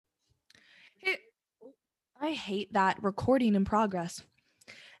I hate that recording in progress.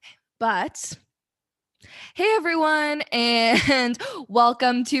 But hey, everyone, and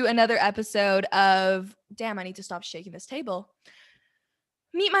welcome to another episode of Damn, I need to stop shaking this table.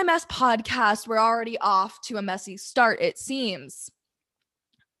 Meet My Mess podcast. We're already off to a messy start, it seems.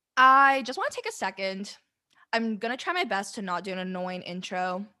 I just want to take a second. I'm going to try my best to not do an annoying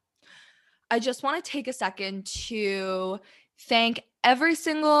intro. I just want to take a second to thank every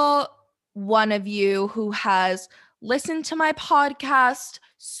single one of you who has listened to my podcast,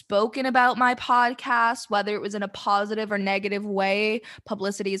 spoken about my podcast, whether it was in a positive or negative way.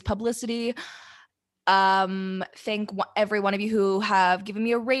 Publicity is publicity. Thank every one of you who have given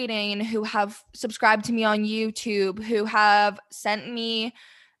me a rating, who have subscribed to me on YouTube, who have sent me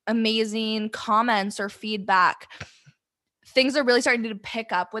amazing comments or feedback. Things are really starting to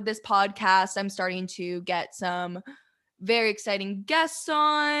pick up with this podcast. I'm starting to get some very exciting guests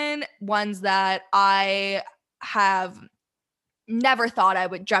on, ones that I have never thought I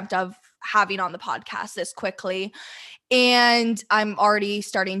would dreamt of having on the podcast this quickly. And I'm already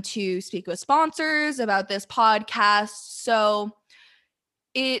starting to speak with sponsors about this podcast. So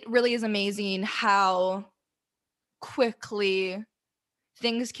it really is amazing how quickly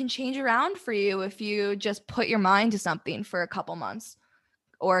things can change around for you if you just put your mind to something for a couple months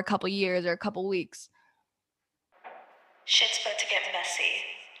or a couple years or a couple weeks. Shit's about to get messy.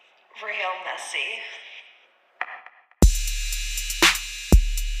 Real messy.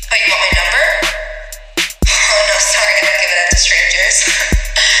 Oh, you want my number? Oh no, sorry, I don't give it out to strangers.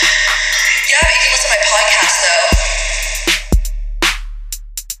 Yeah, but you can listen to my podcast though.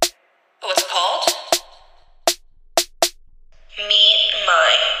 What's it called? Meet My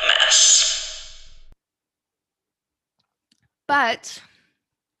Mess. But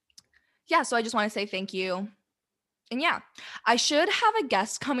yeah, so I just want to say thank you. And yeah, I should have a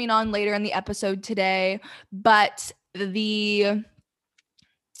guest coming on later in the episode today, but the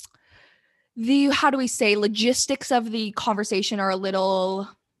how do we say, logistics of the conversation are a little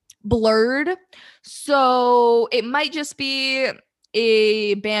blurred. So it might just be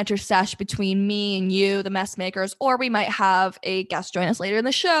a banter sesh between me and you, the mess makers, or we might have a guest join us later in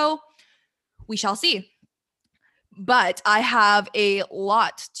the show. We shall see. But I have a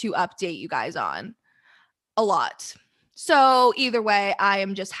lot to update you guys on. A lot. So either way, I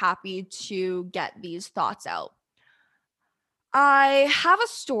am just happy to get these thoughts out. I have a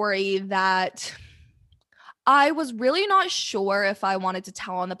story that I was really not sure if I wanted to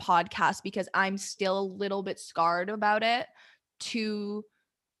tell on the podcast because I'm still a little bit scarred about it to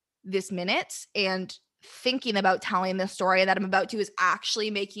this minute. And thinking about telling the story that I'm about to is actually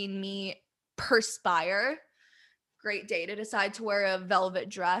making me perspire. Great day to decide to wear a velvet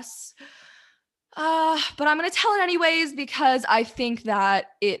dress. But I'm going to tell it anyways because I think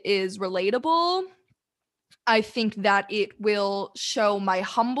that it is relatable. I think that it will show my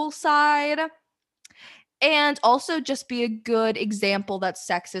humble side and also just be a good example that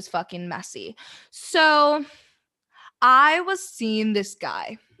sex is fucking messy. So I was seeing this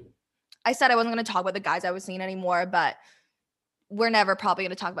guy. I said I wasn't going to talk about the guys I was seeing anymore, but we're never probably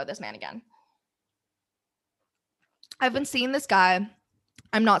going to talk about this man again. I've been seeing this guy.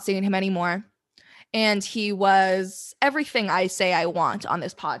 I'm not seeing him anymore. And he was everything I say I want on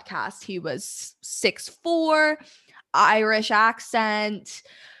this podcast. He was 6'4", Irish accent,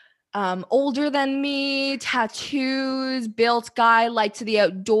 older than me, tattoos, built guy, liked to the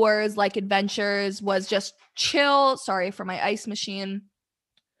outdoors, like adventures, was just chill. Sorry for my ice machine.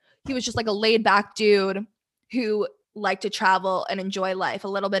 He was just like a laid back dude who liked to travel and enjoy life, a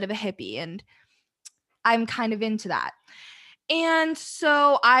little bit of a hippie. And I'm kind of into that. And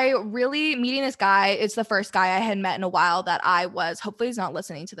so I really, meeting this guy, it's the first guy I had met in a while that I was, hopefully he's not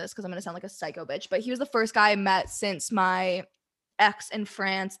listening to this because I'm going to sound like a psycho bitch, but he was the first guy I met since my ex in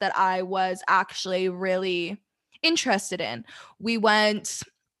France that I was actually really interested in. We went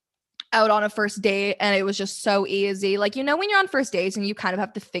out on a first date and it was just so easy. Like, you know, when you're on first dates and you kind of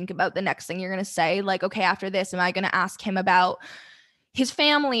have to think about the next thing you're going to say, like, okay, after this, am I going to ask him about his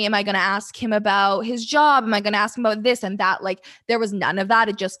family? Am I going to ask him about his job? Am I going to ask him about this and that? Like, there was none of that.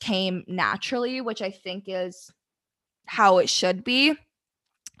 It just came naturally, which I think is how it should be.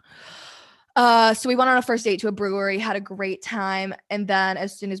 So we went on a first date to a brewery, had a great time. And then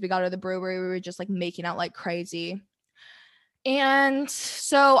as soon as we got to the brewery, we were just like making out like crazy. And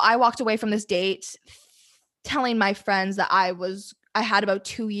so I walked away from this date telling my friends that I had about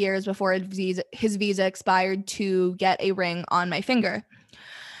 2 years before his visa expired to get a ring on my finger.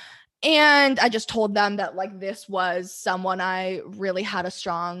 And I just told them that like this was someone I really had a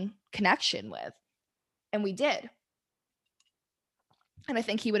strong connection with. And we did. And I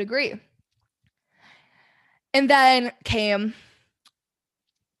think he would agree. And then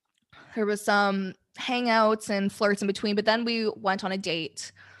there was some hangouts and flirts in between, but then we went on a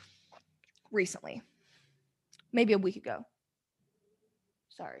date recently, maybe a week ago.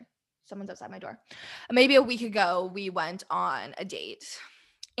 Sorry, someone's outside my door. Maybe a week ago, we went on a date.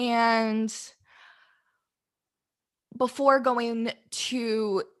 And before going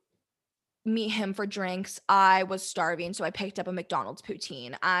to meet him for drinks, I was starving, so I picked up a McDonald's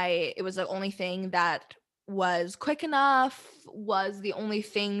poutine. It was the only thing that was quick enough, was the only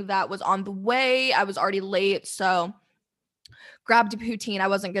thing that was on the way. I was already late, so grabbed a poutine. I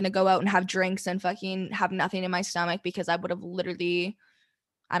wasn't going to go out and have drinks and fucking have nothing in my stomach because I would have literally,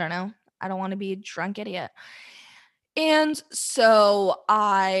 I don't know, I don't want to be a drunk idiot. And so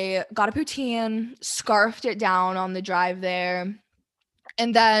I got a poutine, scarfed it down on the drive there.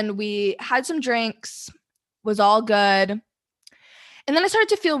 And then we had some drinks, was all good. And then I started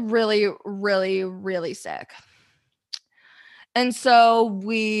to feel really, really, really sick. And so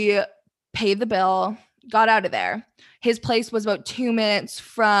we paid the bill, got out of there. His place was about 2 minutes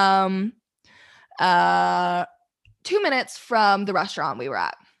from the restaurant we were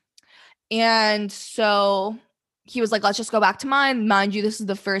at. And so he was like, let's just go back to mine. Mind you, this is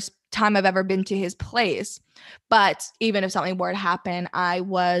the first time I've ever been to his place. But even if something were to happen, I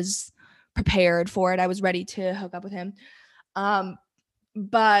was prepared for it. I was ready to hook up with him.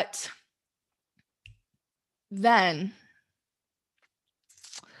 But then,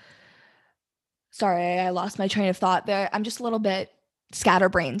 sorry, I lost my train of thought there. I'm just a little bit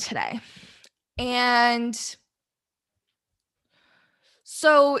scatterbrained today. And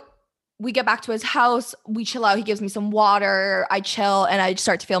so we get back to his house, we chill out, he gives me some water, I chill, and I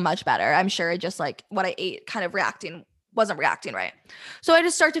start to feel much better. I'm sure just like what I ate kind of wasn't reacting right. So I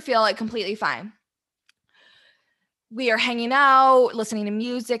just start to feel like completely fine. We are hanging out, listening to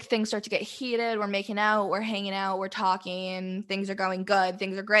music, things start to get heated, we're making out, we're hanging out, we're talking, things are going good,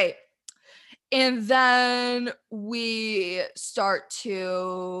 things are great. And then we start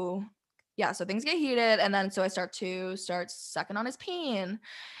to, so things get heated, and then so I start sucking on his peen.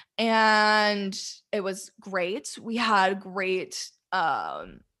 And it was great. We had great,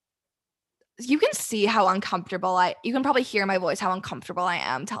 you can see how uncomfortable you can probably hear my voice, how uncomfortable I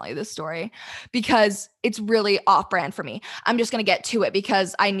am telling you this story because it's really off brand for me. I'm just going to get to it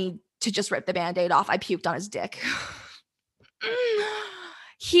because I need to just rip the Band-Aid off. I puked on his dick.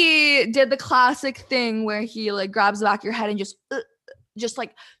 He did the classic thing where he like grabs the back of your head and just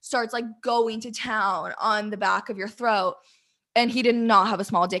like starts like going to town on the back of your throat. And he did not have a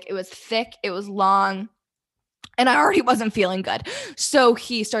small dick. It was thick. It was long. And I already wasn't feeling good. So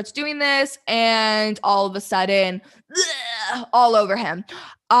he starts doing this and all of a sudden, all over him.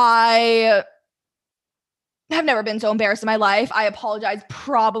 I have never been so embarrassed in my life. I apologized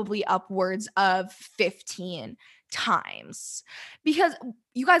probably upwards of 15 times because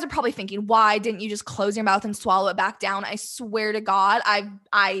you guys are probably thinking, why didn't you just close your mouth and swallow it back down? I swear to God,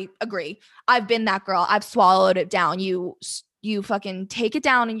 I agree. I've been that girl. I've swallowed it down. You fucking take it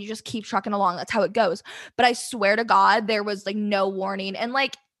down and you just keep trucking along. That's how it goes. But I swear to God, there was like no warning. And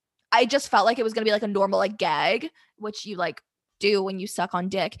like, I just felt like it was going to be like a normal like gag, which you like do when you suck on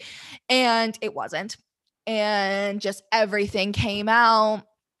dick. And it wasn't. And just everything came out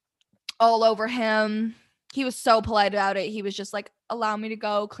all over him. He was so polite about it. He was just like, allow me to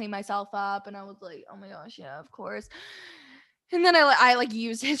go clean myself up. And I was like, oh my gosh, yeah, of course. And then I like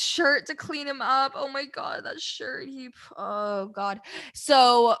used his shirt to clean him up. Oh my God, that shirt. Oh God.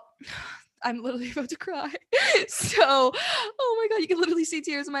 So I'm literally about to cry. So, oh my God, you can literally see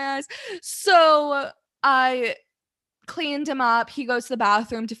tears in my eyes. So I cleaned him up. He goes to the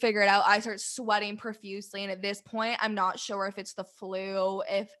bathroom to figure it out. I start sweating profusely. And at this point, I'm not sure if it's the flu,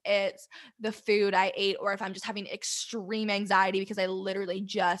 if it's the food I ate, or if I'm just having extreme anxiety because I literally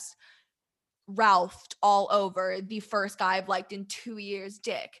just Ralphed all over the first guy I've liked in 2 years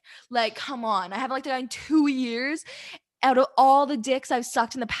dick. Like, come on. I haven't liked a guy in 2 years. Out of all the dicks I've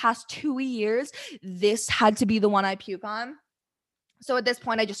sucked in the past 2 years, this had to be the one I puke on. So at this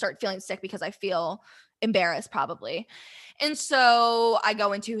point, I just start feeling sick because I feel embarrassed probably. And so I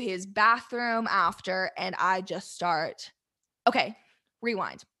go into his bathroom after and I just start, okay,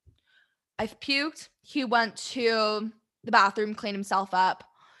 rewind. I've puked. He went to the bathroom, cleaned himself up,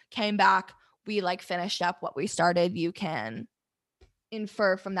 came back. We like finished up what we started. You can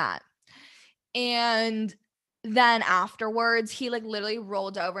infer from that. And then afterwards, he like literally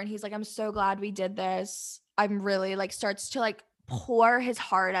rolled over and he's like, I'm so glad we did this. I'm really like starts to like pour his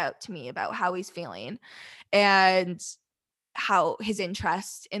heart out to me about how he's feeling and how his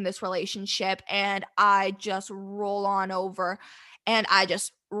interest in this relationship. And I just roll on over And I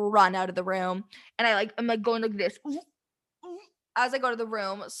just run out of the room. And I'm like going like this as I go to the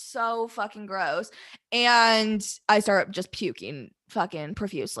room. So fucking gross. And I start just puking fucking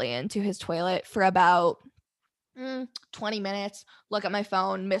profusely into his toilet for about 20 minutes. Look at my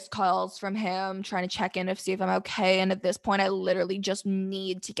phone, missed calls from him, trying to check in to see if I'm okay. And at this point, I literally just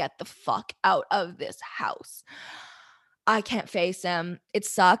need to get the fuck out of this house. I can't face him. It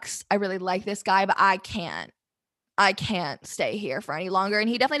sucks. I really like this guy, but I can't stay here for any longer. And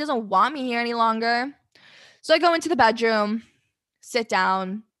he definitely doesn't want me here any longer. So I go into the bedroom, sit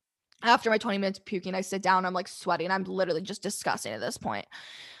down. After my 20 minutes of puking, I sit down. I'm like sweating. I'm literally just disgusting at this point.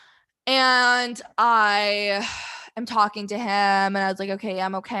 And I am talking to him, and I was like, okay,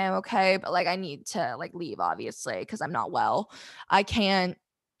 I'm okay. But like, I need to like leave, obviously, because I'm not well.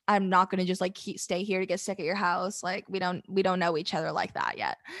 I'm not going to just like stay here to get sick at your house. Like we don't know each other like that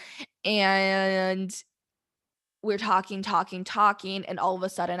yet. And we're talking. And all of a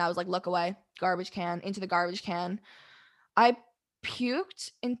sudden I was like, look away, into the garbage can. I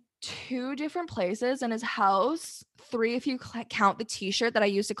puked in 2 different places in his house, 3 if you count the t-shirt that I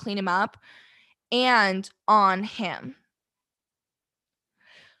used to clean him up, and on him.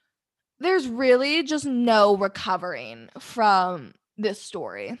 There's really just no recovering from this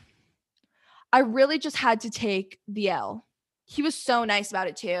story. I really just had to take the L. He was so nice about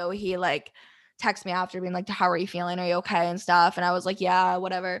it too. He like texted me after being like, how are you feeling? Are you okay? And stuff. And I was like, yeah,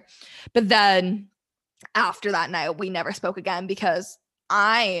 whatever. But then after that night, we never spoke again because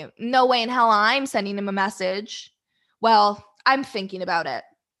no way in hell I'm sending him a message. Well, I'm thinking about it.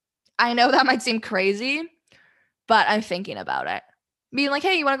 I know that might seem crazy, but I'm thinking about it. Being like,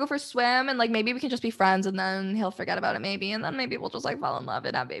 hey, you want to go for a swim? And like, maybe we can just be friends, and then he'll forget about it maybe. And then maybe we'll just like fall in love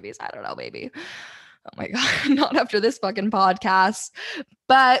and have babies. I don't know, baby. Oh my God, not after this fucking podcast.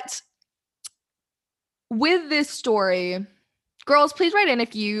 But with this story, girls, please write in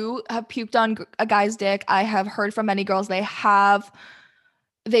if you have puked on a guy's dick. I have heard from many girls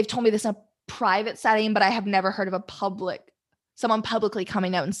they've told me this in a private setting, but I have never heard of someone publicly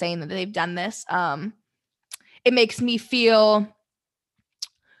coming out and saying that they've done this. It makes me feel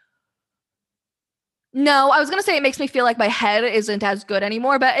No, I was going to say it makes me feel like my head isn't as good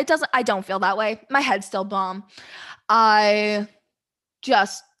anymore, but it doesn't. I don't feel that way. My head's still bomb. I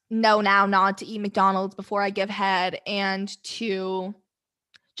just know now not to eat McDonald's before I give head, and to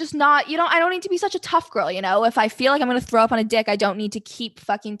just not, I don't need to be such a tough girl, If I feel like I'm going to throw up on a dick, I don't need to keep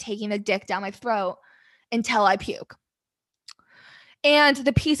fucking taking a dick down my throat until I puke. And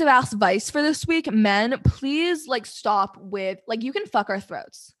the piece of ass advice for this week, men, please stop with you can fuck our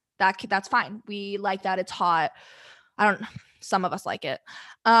throats. That's fine. We like that. It's hot. Some of us like it.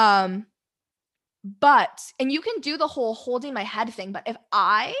 But, and you can do the whole holding my head thing. But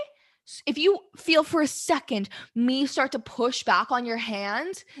if you feel for a second me start to push back on your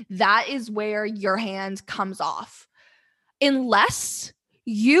hand, that is where your hand comes off. Unless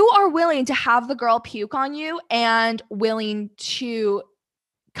you are willing to have the girl puke on you and willing to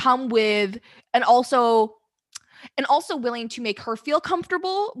come with, and also willing to make her feel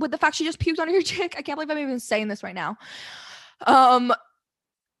comfortable with the fact she just puked on your dick. I can't believe I'm even saying this right now.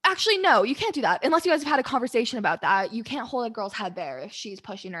 Actually, no, you can't do that unless you guys have had a conversation about that. You can't hold a girl's head there if she's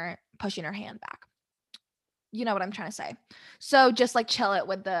pushing her hand back. You know what I'm trying to say. So just chill it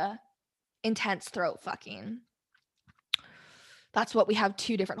with the intense throat fucking. That's what we have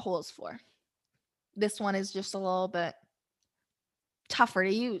 2 different holes for. This one is just a little bit tougher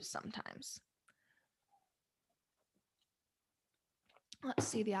to use sometimes. Let's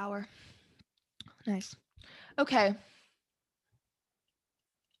see the hour. Nice. Okay.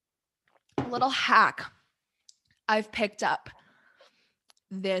 A little hack I've picked up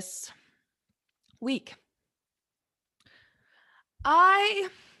this week. I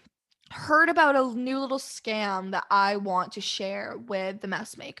heard about a new little scam that I want to share with the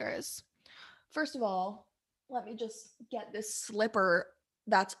mess makers. First of all, let me just get this slipper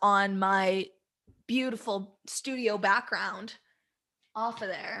that's on my beautiful studio background off of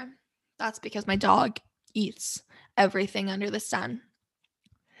there. That's because my dog eats everything under the sun.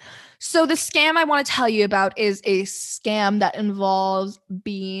 So the scam I want to tell you about is a scam that involves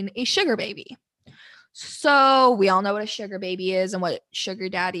being a sugar baby. So we all know what a sugar baby is and what sugar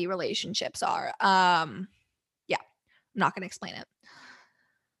daddy relationships are. I'm not going to explain it.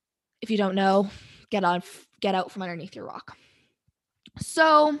 If you don't know, get out from underneath your rock.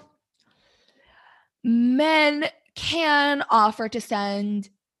 So men can offer to send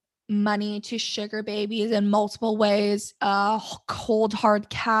money to sugar babies in multiple ways: cold hard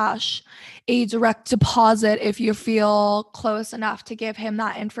cash, a direct deposit if you feel close enough to give him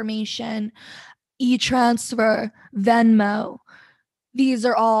that information, e-transfer, Venmo, These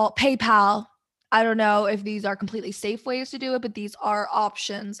are all PayPal. I don't know if these are completely safe ways to do it, but these are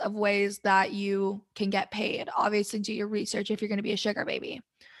options of ways that you can get paid. Obviously, do your research if you're going to be a sugar baby.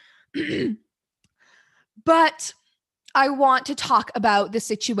 But I want to talk about the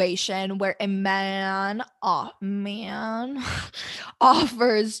situation where a man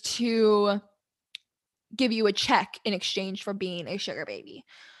offers to give you a check in exchange for being a sugar baby.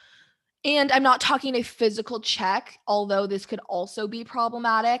 And I'm not talking a physical check, although this could also be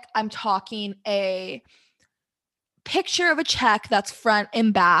problematic. I'm talking a picture of a check that's front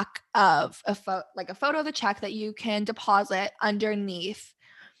and back of a photo of the check that you can deposit underneath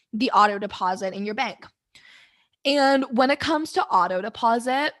the auto deposit in your bank. And when it comes to auto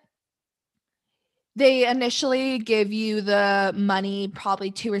deposit, they initially give you the money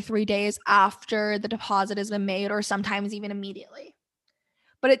probably 2 or 3 days after the deposit has been made, or sometimes even immediately.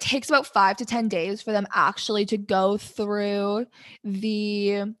 But it takes about 5 to 10 days for them actually to go through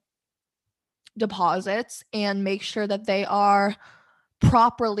the deposits and make sure that they are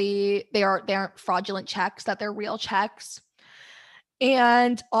properly, they aren't fraudulent checks, that they're real checks.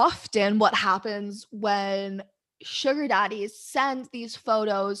 And often what happens when sugar daddies send these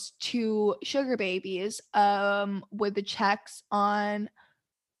photos to sugar babies with the checks on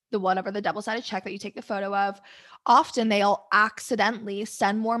the double-sided check that you take the photo of, often they'll accidentally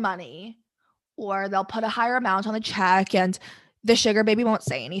send more money, or they'll put a higher amount on the check and the sugar baby won't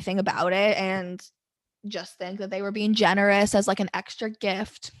say anything about it and just think that they were being generous as like an extra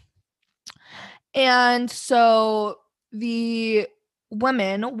gift. And so the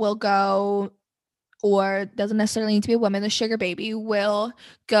women will go, or doesn't necessarily need to be a woman, the sugar baby will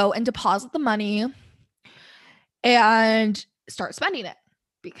go and deposit the money and start spending it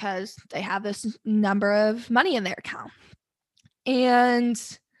because they have this number of money in their account. And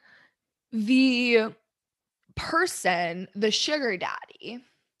the person, the sugar daddy,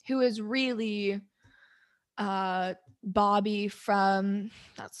 who is really Bobby from,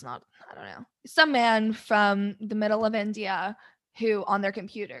 I don't know, some man from the middle of India who on their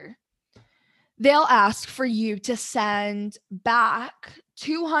computer, they'll ask for you to send back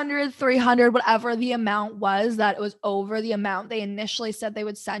 200, 300, whatever the amount was, that it was over the amount they initially said they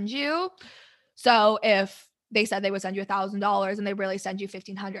would send you. So if they said they would send you $1,000 and they really send you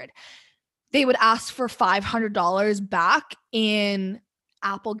 $1,500, they would ask for $500 back in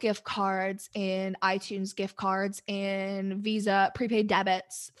Apple gift cards, in iTunes gift cards, in Visa prepaid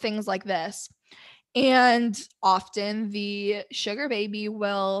debits, things like this. And often the sugar baby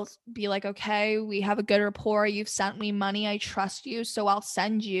will be like, okay, we have a good rapport. You've sent me money. I trust you. So I'll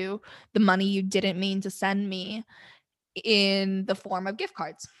send you the money you didn't mean to send me in the form of gift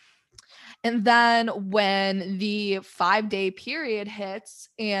cards. And then when the 5-day period hits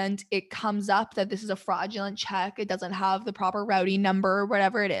and it comes up that this is a fraudulent check, it doesn't have the proper routing number or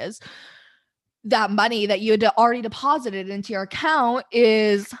whatever it is, that money that you had already deposited into your account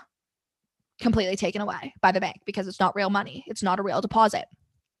is completely taken away by the bank because it's not real money. It's not a real deposit.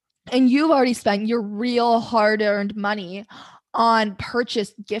 And you've already spent your real hard-earned money on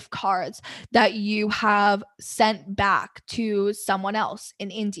purchased gift cards that you have sent back to someone else in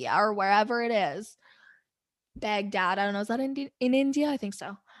India or wherever it is. Baghdad, I don't know, is that in India? I think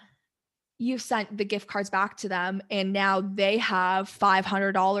so. You sent the gift cards back to them, and now they have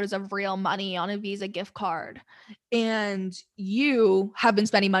 $500 of real money on a Visa gift card. And you have been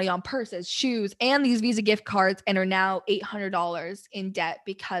spending money on purses, shoes, and these Visa gift cards, and are now $800 in debt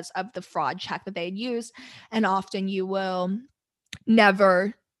because of the fraud check that they had used. And often you will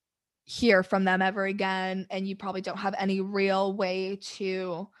never hear from them ever again, and you probably don't have any real way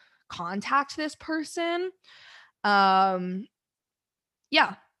to contact this person. Yeah.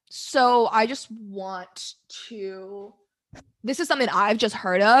 So I just want to, this is something I've just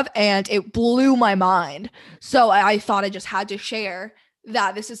heard of and it blew my mind. So I thought I just had to share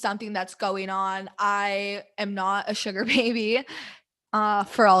that this is something that's going on. I am not a sugar baby,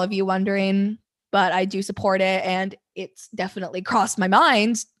 for all of you wondering, but I do support it, and it's definitely crossed my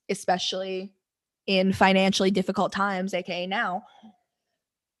mind, especially in financially difficult times, aka now.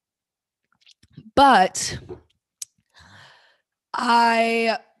 But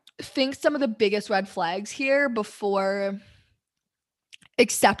I think some of the biggest red flags here before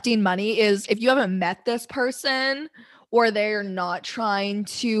accepting money is if you haven't met this person or they're not trying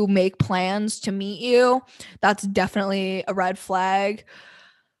to make plans to meet you, that's definitely a red flag.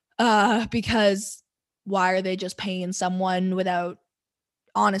 Because why are they just paying someone without,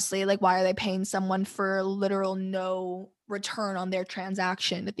 honestly, like why are they paying someone for literal no return on their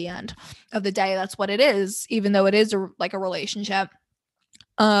transaction at the end of the day? That's what it is, even though it is like a relationship.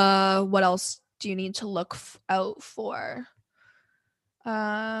 What else do you need to look out for?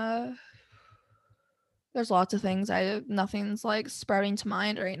 There's lots of things. Nothing's like sprouting to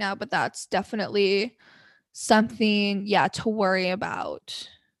mind right now, but that's definitely something, yeah, to worry about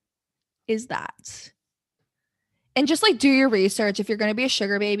is that. And just like do your research. If you're going to be a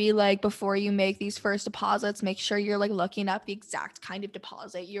sugar baby, like before you make these first deposits, make sure you're like looking up the exact kind of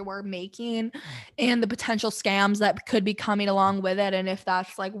deposit you were making and the potential scams that could be coming along with it, and if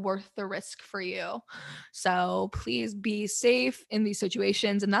that's like worth the risk for you. So please be safe in these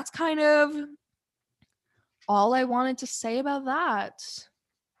situations. And that's kind of all I wanted to say about that.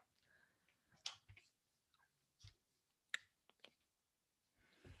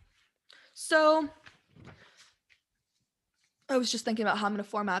 So I was just thinking about how I'm going to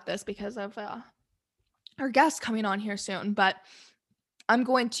format this because of our guest coming on here soon, but I'm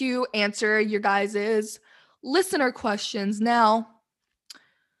going to answer your guys's listener questions now.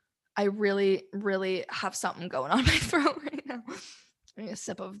 I really, really have something going on my throat right now. I need a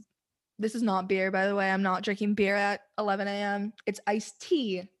sip of, this is not beer, by the way. I'm not drinking beer at 11 a.m. It's iced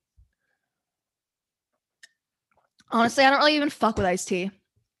tea. Honestly, I don't really even fuck with iced tea.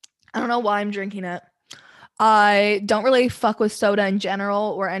 I don't know why I'm drinking it. I don't really fuck with soda in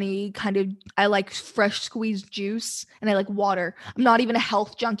general or any kind of, I like fresh squeezed juice and I like water. I'm not even a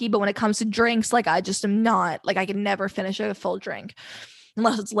health junkie, but when it comes to drinks, like I just am not, like I can never finish a full drink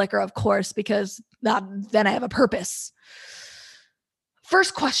unless it's liquor, of course, because then I have a purpose.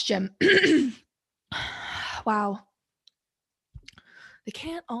 First question. Wow. They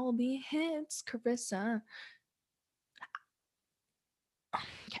can't all be hits, Carissa.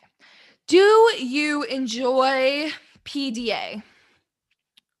 Okay. Do you enjoy PDA?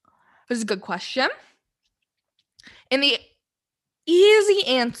 This is a good question. And the easy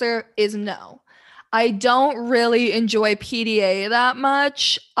answer is no. I don't really enjoy PDA that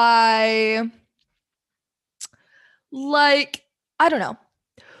much. I don't know.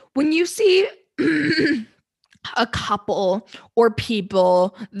 When you see a couple or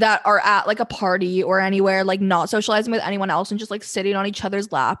people that are at like a party or anywhere, like not socializing with anyone else and just like sitting on each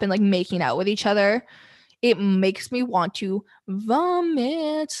other's lap and like making out with each other, it makes me want to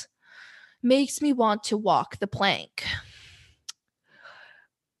vomit. Makes me want to walk the plank.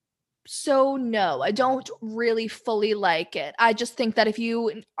 So no, I don't really fully like it. I just think that if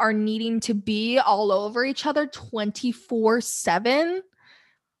you are needing to be all over each other 24/7,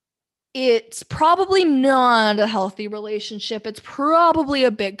 it's probably not a healthy relationship. It's probably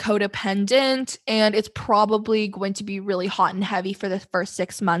a bit codependent, and it's probably going to be really hot and heavy for the first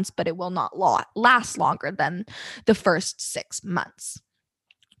 6 months, but it will not last longer than the first 6 months.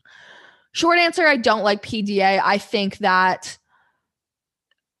 Short answer, I don't like PDA. I think that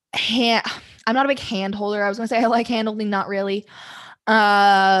I'm not a big hand holder. I was going to say I like hand holding, not really.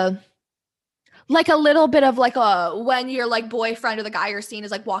 Like a little bit of like when your like boyfriend or the guy you're seeing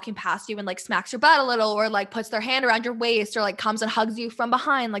is like walking past you and like smacks your butt a little or like puts their hand around your waist or like comes and hugs you from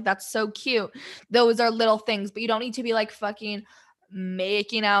behind. Like that's so cute. Those are little things, but you don't need to be like fucking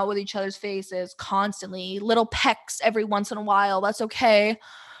making out with each other's faces constantly. Little pecks every once in a while. That's okay.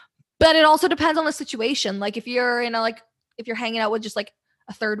 But it also depends on the situation. Like if you're if you're hanging out with just like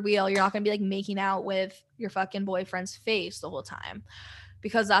a third wheel, you're not going to be like making out with your fucking boyfriend's face the whole time,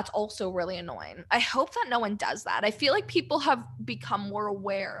 because that's also really annoying. I hope that no one does that. I feel like people have become more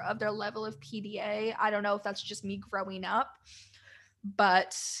aware of their level of PDA. I don't know if that's just me growing up,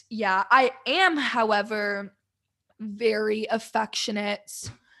 but yeah, I am, however, very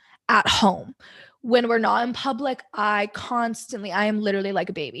affectionate at home. When we're not in public, I am literally like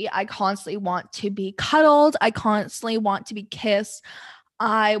a baby. I constantly want to be cuddled. I constantly want to be kissed.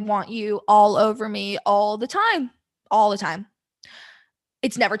 I want you all over me all the time. All the time.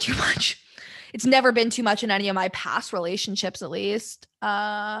 It's never too much. It's never been too much in any of my past relationships, at least.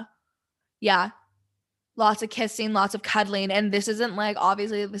 Yeah. Lots of kissing, lots of cuddling. And this isn't like,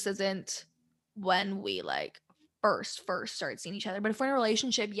 obviously, this isn't when we like first start seeing each other. But if we're in a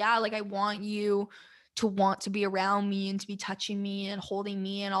relationship, yeah, like I want you to want to be around me and to be touching me and holding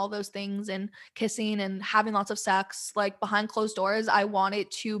me and all those things and kissing and having lots of sex, like behind closed doors. I want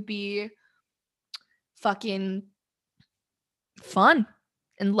it to be fucking fun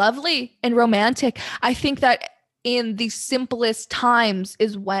and lovely and romantic. I think that in the simplest times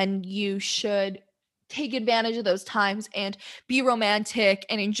is when you should take advantage of those times and be romantic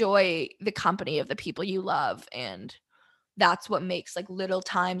and enjoy the company of the people you love. And that's what makes like little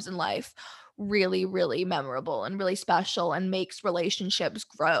times in life really, really memorable and really special and makes relationships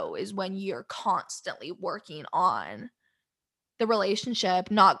grow, is when you're constantly working on the relationship.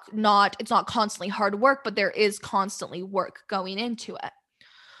 It's not constantly hard work, but there is constantly work going into it.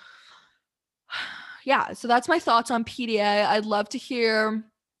 yeah, so that's my thoughts on PDA. I'd love to hear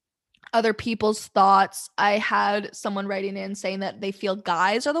other people's thoughts. I had someone writing in saying that they feel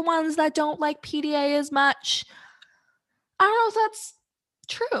guys are the ones that don't like PDA as much. I don't know if that's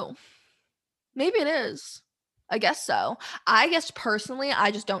true. Maybe it is. I guess so. I guess personally,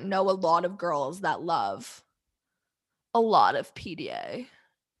 I just don't know a lot of girls that love a lot of PDA.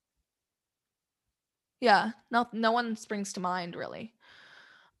 Yeah, no one springs to mind really.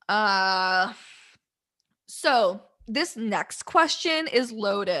 So this next question is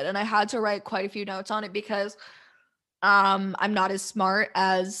loaded, and I had to write quite a few notes on it because I'm not as smart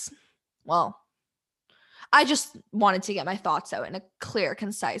as, well, I just wanted to get my thoughts out in a clear,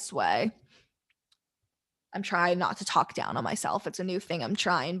 concise way. I'm trying not to talk down on myself. It's a new thing I'm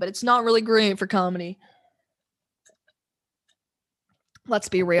trying, but it's not really great for comedy. Let's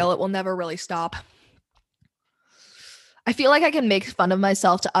be real, it will never really stop. I feel like I can make fun of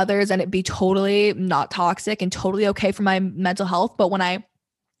myself to others and it be totally not toxic and totally okay for my mental health. But when I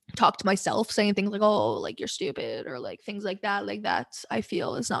talk to myself saying things like, oh, like you're stupid or like things like that, I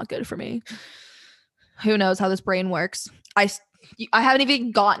feel is not good for me. Who knows how this brain works? I haven't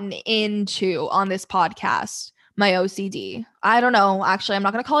even gotten into on this podcast my OCD. I don't know. Actually, I'm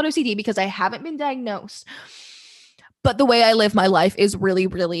not going to call it OCD because I haven't been diagnosed. But the way I live my life is really,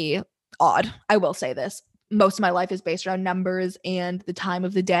 really odd. I will say this. Most of my life is based around numbers and the time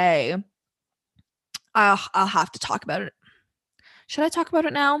of the day. I'll have to talk about it. Should I talk about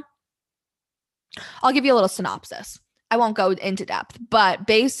it now? I'll give you a little synopsis. I won't go into depth, but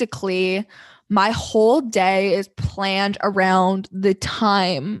basically my whole day is planned around the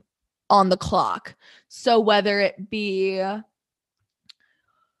time on the clock. So whether it be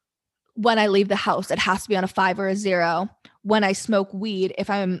when I leave the house, it has to be on a 5 or a 0. When I smoke weed, if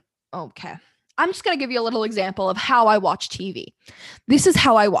I'm okay. I'm just going to give you a little example of how I watch TV. This is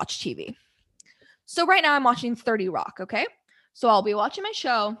how I watch TV. So right now I'm watching 30 Rock, okay? So I'll be watching my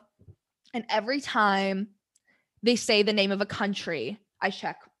show, and every time they say the name of a country, I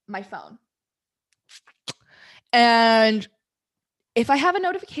check my phone. And if I have a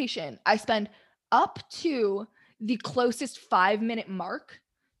notification, I spend up to the closest 5-minute mark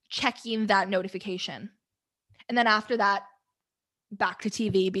checking that notification. And then after that, back to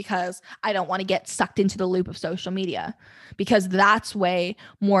TV because I don't want to get sucked into the loop of social media because that's way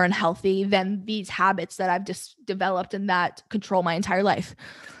more unhealthy than these habits that I've just developed and that control my entire life.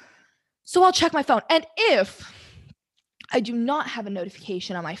 So I'll check my phone. And if I do not have a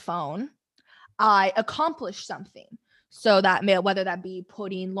notification on my phone, I accomplish something. So that may, whether that be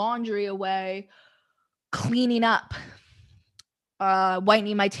putting laundry away, cleaning up,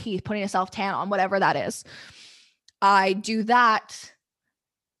 whitening my teeth, putting a self-tan on, whatever that is. I do that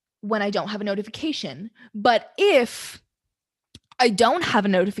when I don't have a notification. But if I don't have a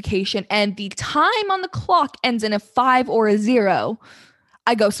notification and the time on the clock ends in a 5 or a 0,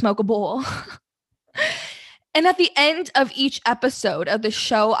 I go smoke a bowl. And at the end of each episode of the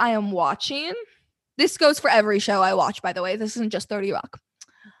show I am watching, this goes for every show I watch, by the way, this isn't just 30 Rock.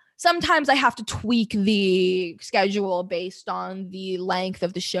 Sometimes I have to tweak the schedule based on the length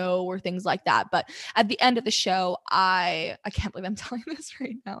of the show or things like that. But at the end of the show, I can't believe I'm telling this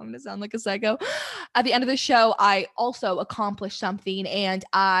right now. I'm going to sound like a psycho. At the end of the show, I also accomplish something and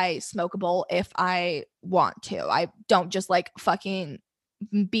I smoke a bowl if I want to. I don't just like fucking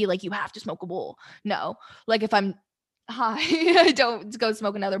be like, you have to smoke a bowl. No, like if I'm high, I don't go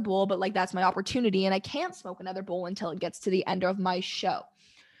smoke another bowl, but like that's my opportunity and I can't smoke another bowl until it gets to the end of my show.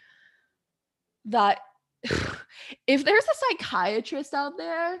 That if there's a psychiatrist out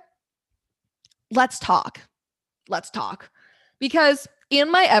there, let's talk. Because in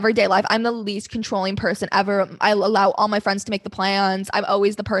my everyday life, I'm the least controlling person ever. I allow all my friends to make the plans. I'm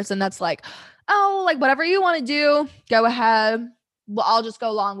always the person that's like, oh, like whatever you want to do, go ahead. Well, I'll just go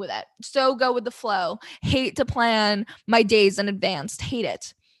along with it. So go with the flow. Hate to plan my days in advance. Hate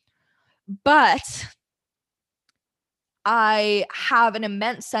it. But I have an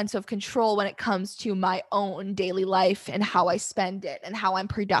immense sense of control when it comes to my own daily life and how I spend it and how I'm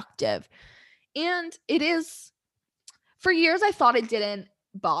productive. And it is, for years, I thought it didn't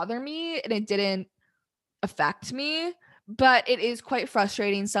bother me and it didn't affect me, but it is quite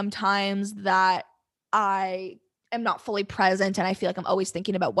frustrating sometimes that I am not fully present and I feel like I'm always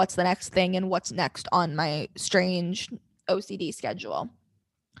thinking about what's the next thing and what's next on my strange OCD schedule.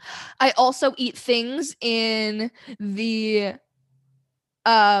 I also eat things in the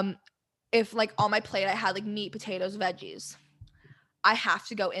if like on my plate I had like meat, potatoes, veggies, I have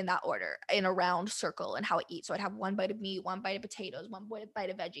to go in that order in a round circle and how I eat. So I'd have one bite of meat, one bite of potatoes, one bite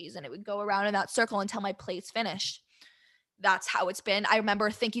of veggies, and it would go around in that circle until my plate's finished. that's how it's been. I remember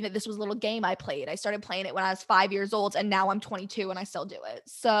thinking that this was a little game I played. I started playing it when I was 5 years old, and now I'm 22 and I still do it.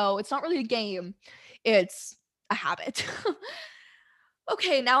 So it's not really a game. It's a habit.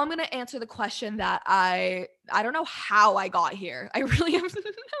 Okay, now I'm going to answer the question that I don't know how I got here. I really have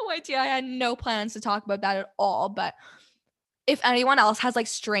no idea. I had no plans to talk about that at all, but if anyone else has like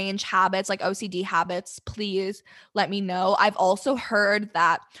strange habits, like OCD habits, please let me know. I've also heard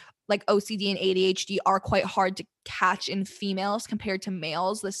that like OCD and ADHD are quite hard to catch in females compared to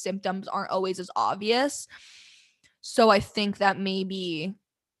males. The symptoms aren't always as obvious. So I think that maybe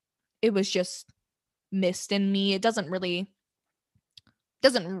it was just missed in me. It doesn't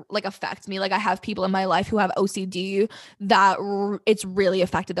like affect me. Like I have people in my life who have OCD that it's really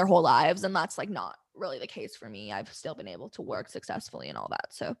affected their whole lives, and that's like not really the case for me. I've still been able to work successfully and all that.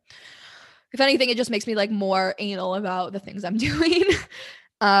 So if anything, it just makes me like more anal about the things I'm doing.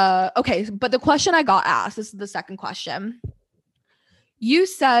 Okay, but the question I got asked, this is the second question. You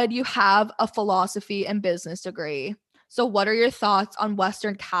said you have a philosophy and business degree. So what are your thoughts on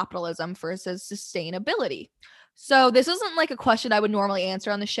Western capitalism versus sustainability? So this isn't like a question I would normally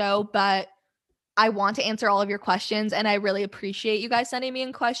answer on the show, but I want to answer all of your questions, and I really appreciate you guys sending me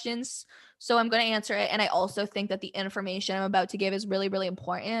in questions. So I'm going to answer it. And I also think that the information I'm about to give is really, really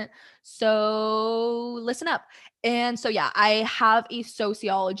important. So listen up. And so, yeah, I have a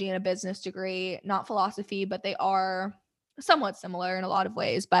sociology and a business degree, not philosophy, but they are somewhat similar in a lot of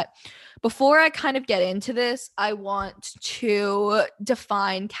ways. But before I kind of get into this, I want to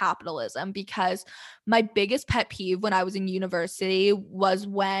define capitalism, because my biggest pet peeve when I was in university was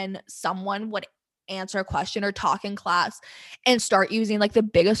when someone would answer a question or talk in class and start using like the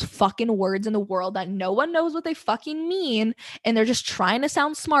biggest fucking words in the world that no one knows what they fucking mean, and they're just trying to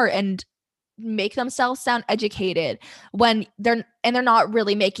sound smart and make themselves sound educated when they're not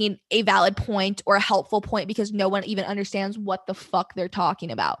really making a valid point or a helpful point, because no one even understands what the fuck they're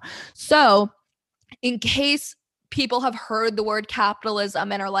talking about. So in case people have heard the word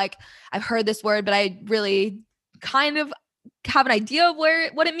capitalism and are like, I've heard this word, but I really kind of have an idea of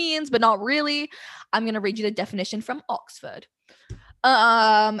what it means, but not really, I'm going to read you the definition from Oxford.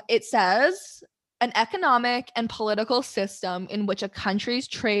 It says, an economic and political system in which a country's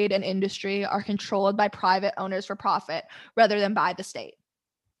trade and industry are controlled by private owners for profit rather than by the state.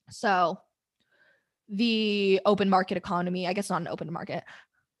 So the open market economy, I guess not an open market.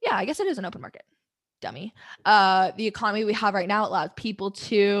 Yeah, I guess it is an open market. Dummy. The economy we have right now allows people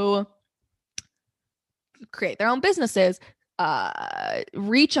to create their own businesses,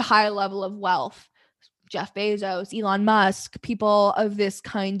 reach a high level of wealth. Jeff Bezos, Elon Musk, people of this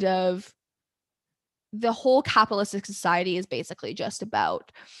kind of, the whole capitalistic society is basically just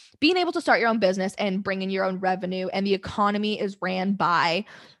about being able to start your own business and bring in your own revenue. And the economy is ran by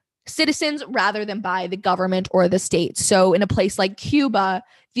citizens rather than by the government or the state. So in a place like Cuba,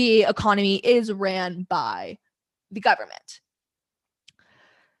 the economy is ran by the government.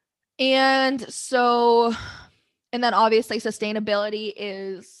 And so, and then obviously sustainability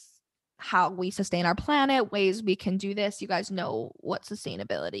is how we sustain our planet, ways we can do this. You guys know what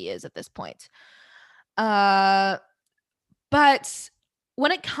sustainability is at this point. But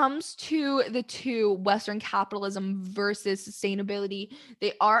when it comes to the two, Western capitalism versus sustainability,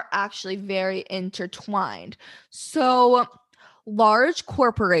 they are actually very intertwined. So large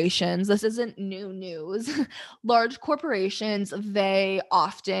corporations, this isn't new news, large corporations, they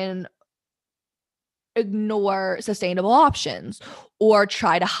often ignore sustainable options or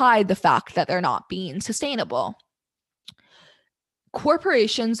try to hide the fact that they're not being sustainable.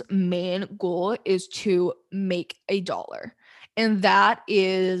 Corporations' main goal is to make a dollar, and that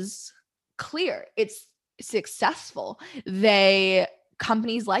is clear. It's successful.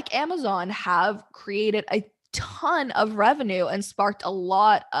 Companies like Amazon have created a ton of revenue and sparked a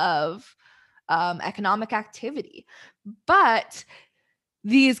lot of economic activity. But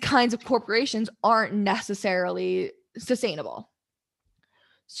these kinds of corporations aren't necessarily sustainable.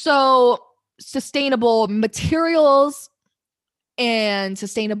 So sustainable materials and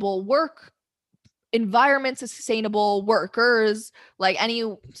sustainable work environments, sustainable workers,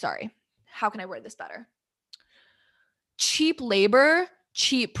 how can I word this better? Cheap labor,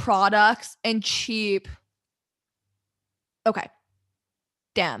 cheap products, and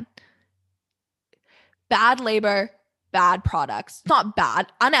bad labor, bad products, not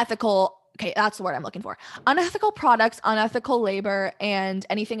bad, unethical. Okay, that's the word I'm looking for. Unethical products, unethical labor, and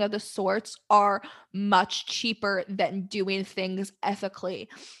anything of the sorts are much cheaper than doing things ethically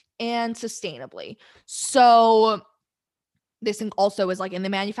and sustainably. So this also is like in the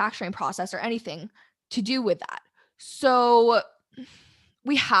manufacturing process or anything to do with that. So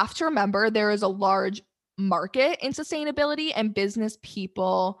we have to remember there is a large market in sustainability, and business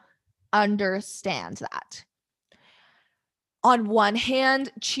people understand that. On one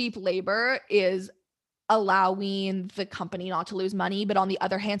hand, cheap labor is allowing the company not to lose money, but on the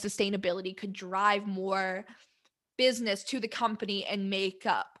other hand, sustainability could drive more business to the company and make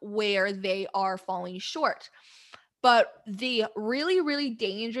up where they are falling short. But the really, really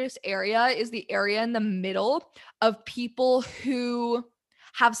dangerous area is the area in the middle of people who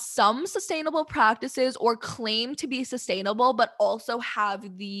have some sustainable practices or claim to be sustainable, but also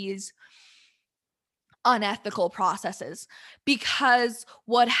have these unethical processes. Because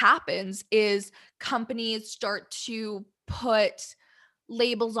what happens is companies start to put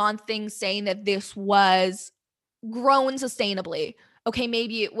labels on things saying that this was grown sustainably. Okay,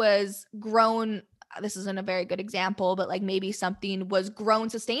 maybe it was grown, this isn't a very good example, but like maybe something was grown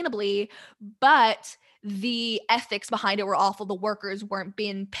sustainably, but the ethics behind it were awful. The workers weren't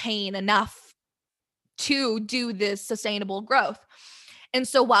being paid enough to do this sustainable growth. And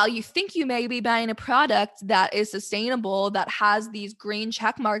so while you think you may be buying a product that is sustainable, that has these green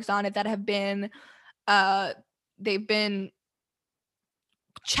check marks on it that have been they've been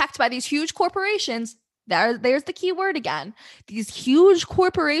checked by these huge corporations, there's the key word again. These huge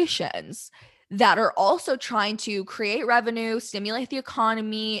corporations that are also trying to create revenue, stimulate the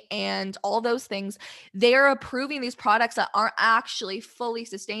economy, and all those things, they are approving these products that aren't actually fully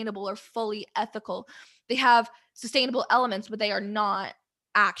sustainable or fully ethical. They have sustainable elements, but they are not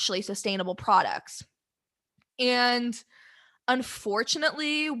actually sustainable products. And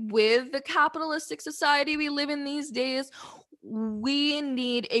unfortunately, with the capitalistic society we live in these days, we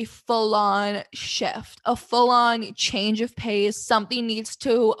need a full-on shift, a full-on change of pace. Something needs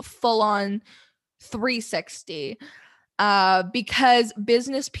to full-on 360 because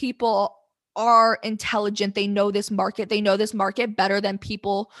business people are intelligent. They know this market. They know this market better than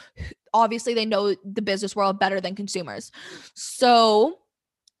people. Obviously, they know the business world better than consumers. So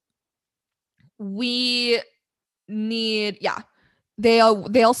we need,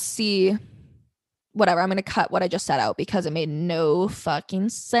 they'll see whatever. I'm going to cut what I just said out because it made no fucking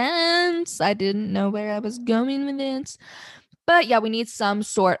sense. I didn't know where I was going with it. But yeah, we need some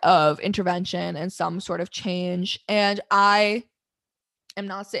sort of intervention and some sort of change. And I am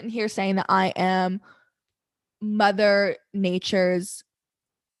not sitting here saying that I am Mother Nature's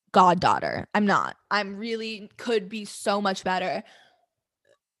goddaughter. I'm not. I'm really could be so much better.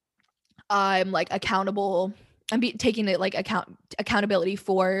 I'm like accountable. I'm taking it like accountability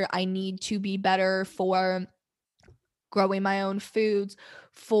for I need to be better for growing my own foods,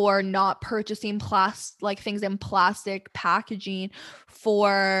 for not purchasing things in plastic packaging,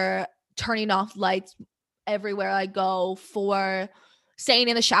 for turning off lights everywhere I go, for staying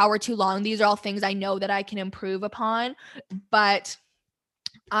in the shower too long. These are all things I know that I can improve upon, but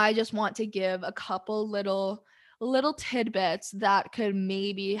I just want to give a couple little tidbits that could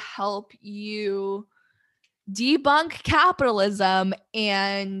maybe help you debunk capitalism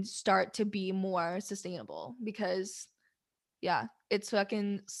and start to be more sustainable. Because yeah, it's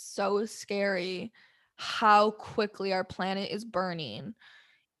fucking so scary how quickly our planet is burning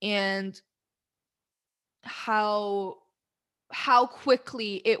and how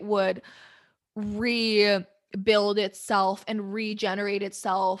quickly it would rebuild itself and regenerate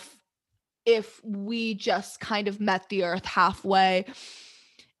itself if we just kind of met the earth halfway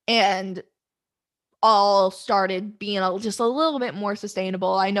and all started being just a little bit more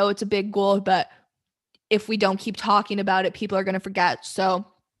sustainable. I know it's a big goal, but if we don't keep talking about it, people are going to forget. So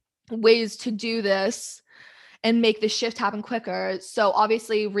ways to do this and make this shift happen quicker. So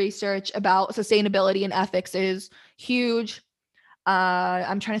obviously research about sustainability and ethics is huge.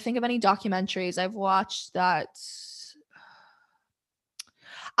 I'm trying to think of any documentaries I've watched that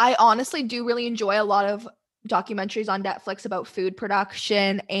I honestly do really enjoy a lot of documentaries on Netflix about food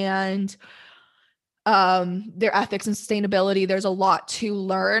production and their ethics and sustainability. There's a lot to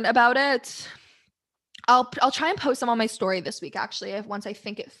learn about it. I'll try and post them on my story this week, actually, once I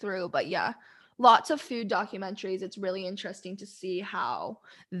think it through. But yeah, lots of food documentaries. It's really interesting to see how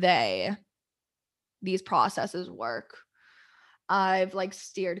these processes work. I've like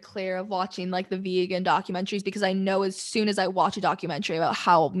steered clear of watching like the vegan documentaries because I know as soon as I watch a documentary about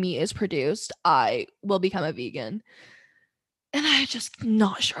how meat is produced, I will become a vegan. And I'm just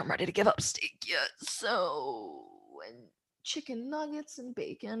not sure I'm ready to give up steak yet. So, and chicken nuggets and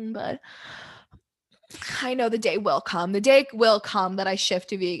bacon, but I know the day will come. The day will come that I shift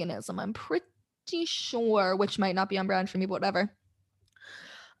to veganism. I'm pretty sure, which might not be on brand for me, but whatever.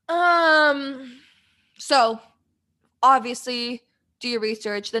 So obviously do your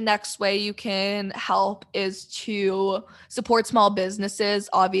research. The next way you can help is to support small businesses,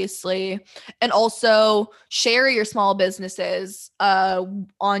 obviously, and also share your small businesses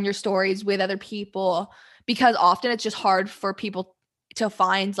on your stories with other people, because often it's just hard for people to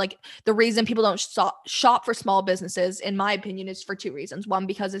find. Like, the reason people don't shop for small businesses, in my opinion, is for two reasons. One,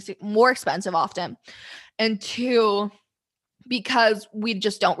 because it's more expensive often, and two, because we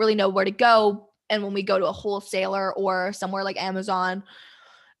just don't really know where to go. And when we go to a wholesaler or somewhere like Amazon,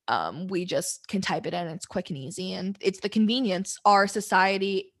 we just can type it in and it's quick and easy. And it's the convenience. Our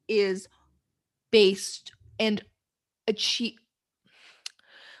society is based and our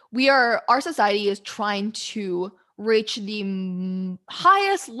society is trying to reach the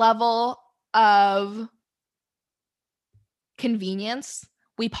highest level of convenience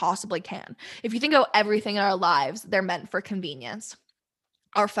we possibly can. If you think about everything in our lives, they're meant for convenience.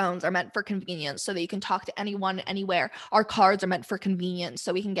 Our phones are meant for convenience so that you can talk to anyone, anywhere. Our cars are meant for convenience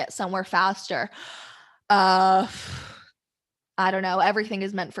so we can get somewhere faster. I don't know. Everything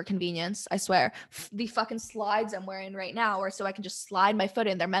is meant for convenience, I swear. The fucking slides I'm wearing right now are so I can just slide my foot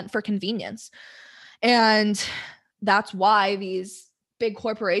in. They're meant for convenience. And that's why these big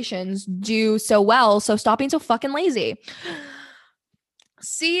corporations do so well. So stop being so fucking lazy.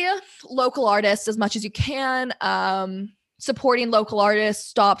 See local artists as much as you can. Supporting local artists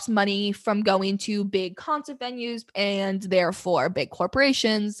stops money from going to big concert venues and therefore big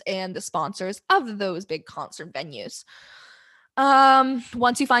corporations and the sponsors of those big concert venues.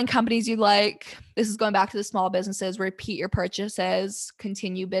 Once you find companies you like, this is going back to the small businesses, repeat your purchases,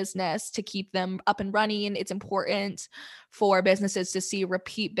 continue business to keep them up and running. It's important for businesses to see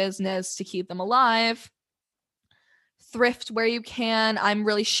repeat business to keep them alive. Thrift where you can. I'm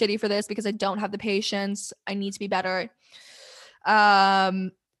really shitty for this because I don't have the patience. I need to be better.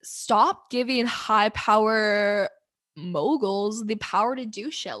 Stop giving high power moguls the power to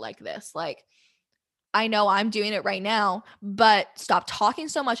do shit like this. Like, I know I'm doing it right now, but stop talking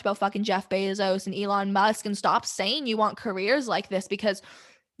so much about fucking Jeff Bezos and Elon Musk, and stop saying you want careers like this, because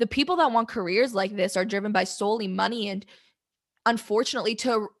the people that want careers like this are driven by solely money. And unfortunately,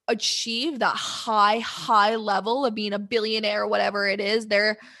 to achieve that high level of being a billionaire or whatever it is,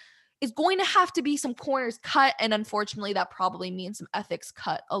 there is going to have to be some corners cut. And unfortunately, that probably means some ethics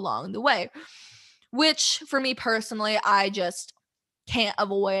cut along the way, which for me personally, I just can't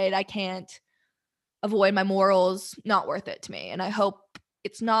avoid. I can't avoid my morals. Not worth it to me. And I hope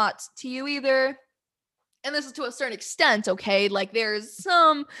it's not to you either. And this is to a certain extent, okay? Like, there's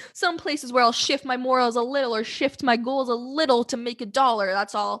some places where I'll shift my morals a little or shift my goals a little to make $1.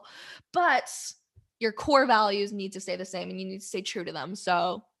 That's all. But your core values need to stay the same and you need to stay true to them.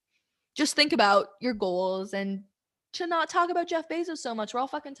 So just think about your goals and to not talk about Jeff Bezos so much. We're all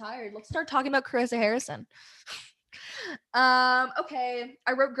fucking tired. Let's start talking about Carissa Harrison. Okay.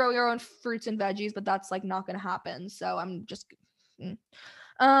 I wrote grow your own fruits and veggies, but that's like not gonna happen. So I'm just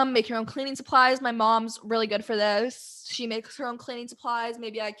make your own cleaning supplies. My mom's really good for this. She makes her own cleaning supplies.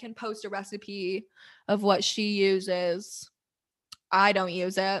 Maybe I can post a recipe of what she uses. I don't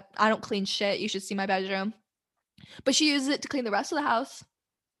use it. I don't clean shit. You should see my bedroom. But she uses it to clean the rest of the house.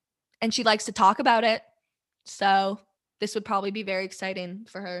 And she likes to talk about it. So this would probably be very exciting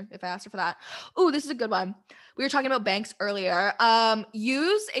for her if I asked her for that. Oh, this is a good one. We were talking about banks earlier.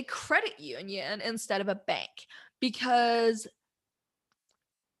 Use a credit union instead of a bank, because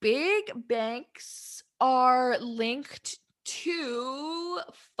big banks are linked to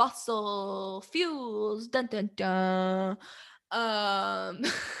fossil fuels. Dun dun dun.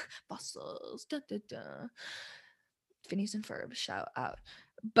 Fossils. Dun dun dun. Phineas and Ferb, shout out.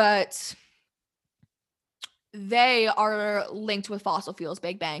 But they are linked with fossil fuels,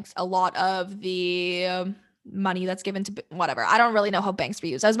 big banks. A lot of the money that's given to whatever. I don't really know how banks were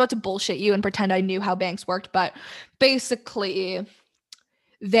used. I was about to bullshit you and pretend I knew how banks worked, but basically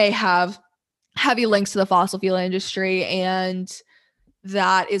they have heavy links to the fossil fuel industry, and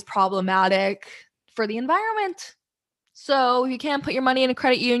that is problematic for the environment. So you can't put your money in a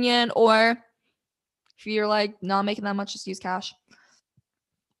credit union, or if you're like not making that much, just use cash,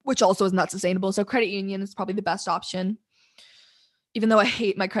 which also is not sustainable. So credit union is probably the best option, even though I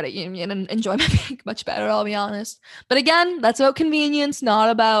hate my credit union and enjoy my bank much better, I'll be honest. But again, that's about convenience, not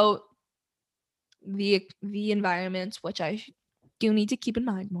about the environment, which I do need to keep in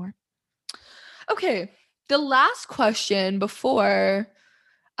mind more. Okay, the last question before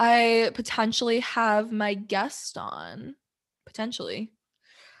I potentially have my guest on,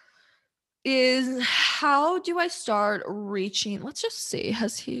 is how do I start reaching? Let's just see.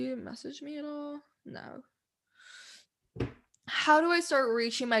 Has he messaged me at all? No. How do I start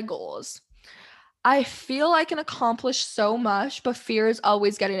reaching my goals? I feel I can accomplish so much, but fear is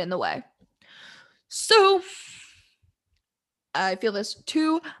always getting in the way. So I feel this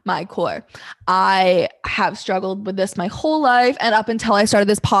to my core. I have struggled with this my whole life, and up until I started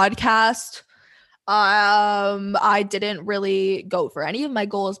this podcast, I didn't really go for any of my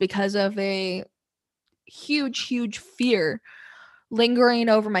goals because of a huge fear lingering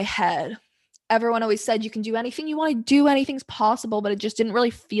over my head. Everyone always said you can do anything you want to do, anything's possible, but it just didn't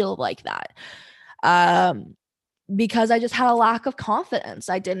really feel like that. Because I just had a lack of confidence.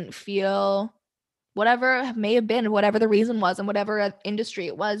 I didn't feel whatever it may have been, whatever the reason was, and whatever industry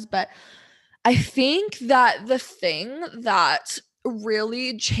it was. But I think that the thing that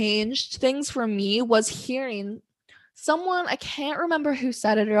really changed things for me was hearing someone, I can't remember who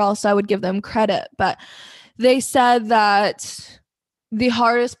said it, or else I would give them credit, but they said that the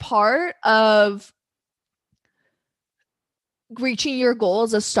hardest part of reaching your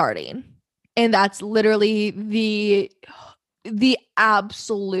goals is starting. And that's literally the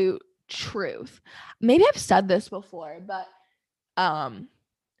absolute truth. Maybe I've said this before, but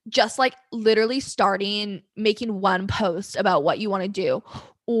just like literally starting, making one post about what you want to do,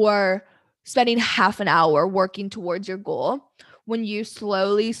 or spending half an hour working towards your goal, when you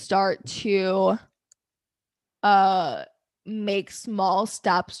slowly start to make small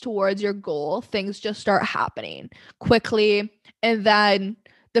steps towards your goal, things just start happening quickly. And then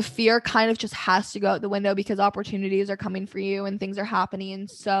the fear kind of just has to go out the window because opportunities are coming for you and things are happening.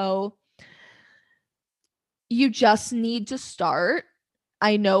 So you just need to start.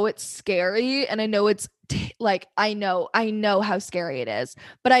 I know it's scary, and I know it's I know how scary it is,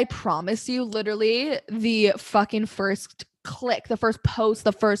 but I promise you, literally the fucking first click, the first post,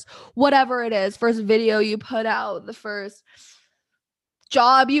 the first whatever it is, first video you put out, the first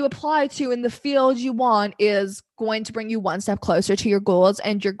job you apply to in the field you want is going to bring you one step closer to your goals,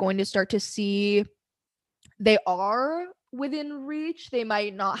 and you're going to start to see they are within reach. They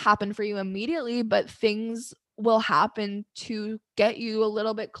might not happen for you immediately, but things will happen to get you a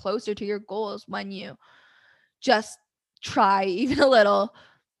little bit closer to your goals when you just try even a little.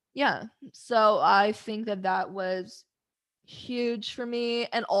 Yeah. So I think that that was huge for me.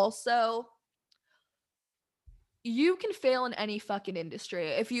 And also, you can fail in any fucking industry.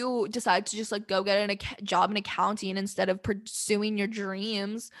 If you decide to just like go get a job in accounting instead of pursuing your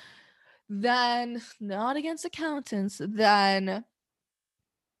dreams, then not against accountants, then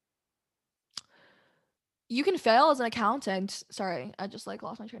you can fail as an accountant. Sorry, I just like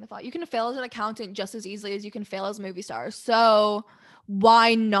lost my train of thought. You can fail as an accountant just as easily as you can fail as a movie star. So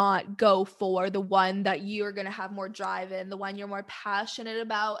why not go for the one that you're going to have more drive in, the one you're more passionate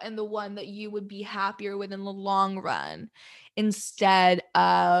about, and the one that you would be happier with in the long run, instead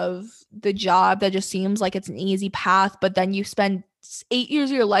of the job that just seems like it's an easy path, but then you spend 8 years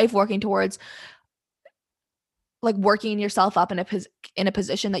of your life working towards like working yourself up in a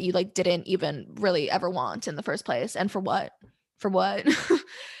position that you like didn't even really ever want in the first place. And for what?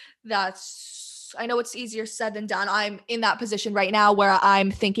 That's, I know it's easier said than done. I'm in that position right now where I'm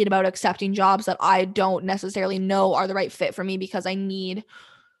thinking about accepting jobs that I don't necessarily know are the right fit for me because I need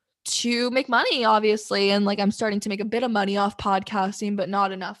to make money, obviously. And like, I'm starting to make a bit of money off podcasting, but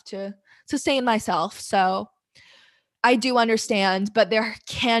not enough to sustain myself. So I do understand, but there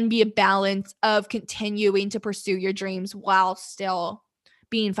can be a balance of continuing to pursue your dreams while still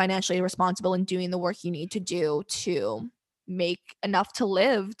being financially responsible and doing the work you need to do to make enough to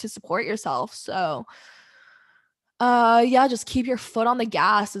live, to support yourself. So yeah, just keep your foot on the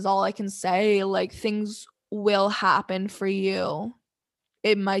gas is all I can say. Like, things will happen for you.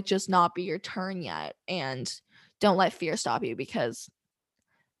 It might just not be your turn yet. And don't let fear stop you, because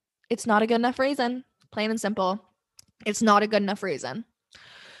it's not a good enough reason. Plain and simple. It's not a good enough reason.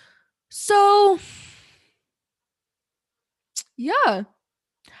 So yeah,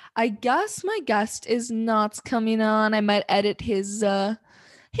 I guess my guest is not coming on. I might edit his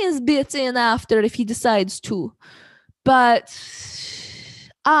bits in after if he decides to. But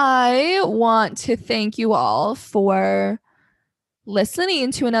I want to thank you all for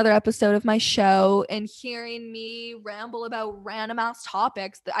listening to another episode of my show and hearing me ramble about random ass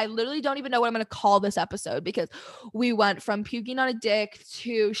topics that I literally don't even know what I'm going to call this episode, because we went from puking on a dick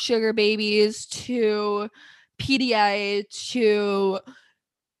to sugar babies to PDA to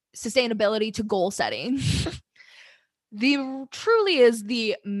sustainability to goal setting. The truly is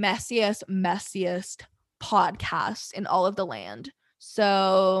the messiest podcast in all of the land.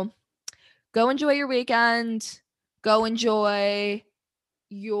 So go enjoy your weekend. Go enjoy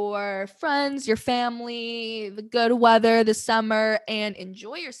your friends, your family, the good weather, the summer, and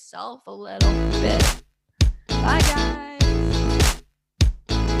enjoy yourself a little bit.